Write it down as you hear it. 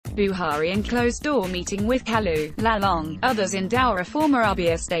Buhari in closed-door meeting with Kalu, Lalong, others in Daura. Former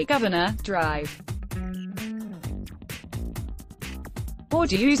Abia State Governor, Drive. Or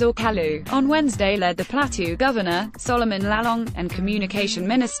Kalu, on Wednesday led the Plateau Governor, Solomon Lalong, and Communication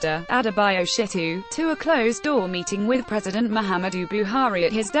Minister, Adebayo Shitu, to a closed-door meeting with President Muhammadu Buhari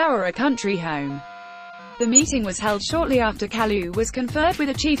at his Daura country home. The meeting was held shortly after Kalu was conferred with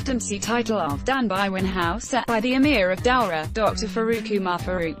a chieftaincy title of Dan Baiwan House by the Emir of Daura, Dr. Farouk Umar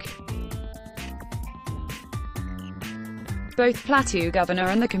Farouk. Both Plateau Governor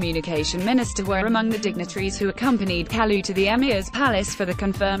and the Communication Minister were among the dignitaries who accompanied Kalu to the Emir's palace for the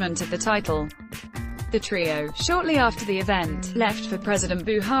conferment of the title. The trio, shortly after the event, left for President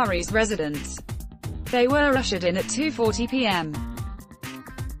Buhari's residence. They were ushered in at 2:40 p.m.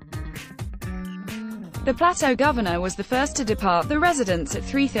 The Plateau Governor was the first to depart the residence at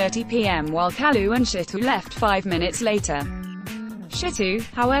 3:30 p.m. while Kalu and Shitu left 5 minutes later. Shitu,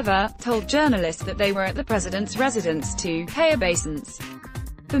 however, told journalists that they were at the president's residence to pay obeisance.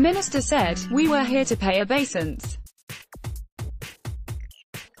 The minister said, "We were here to pay obeisance.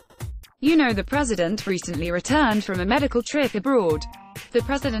 You know, the president recently returned from a medical trip abroad. The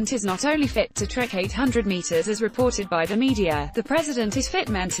president is not only fit to trek 800 meters as reported by the media, the president is fit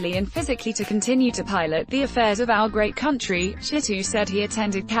mentally and physically to continue to pilot the affairs of our great country." Shitu said he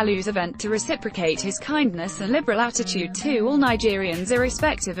attended Kalu's event to reciprocate his kindness and liberal attitude to all Nigerians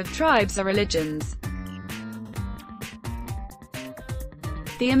irrespective of tribes or religions.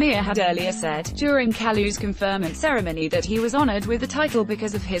 The Emir had earlier said, during Kalu's conferment ceremony, that he was honored with the title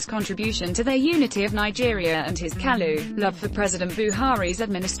because of his contribution to the unity of Nigeria and his Kalu love for President Buhari's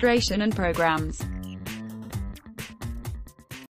administration and programs.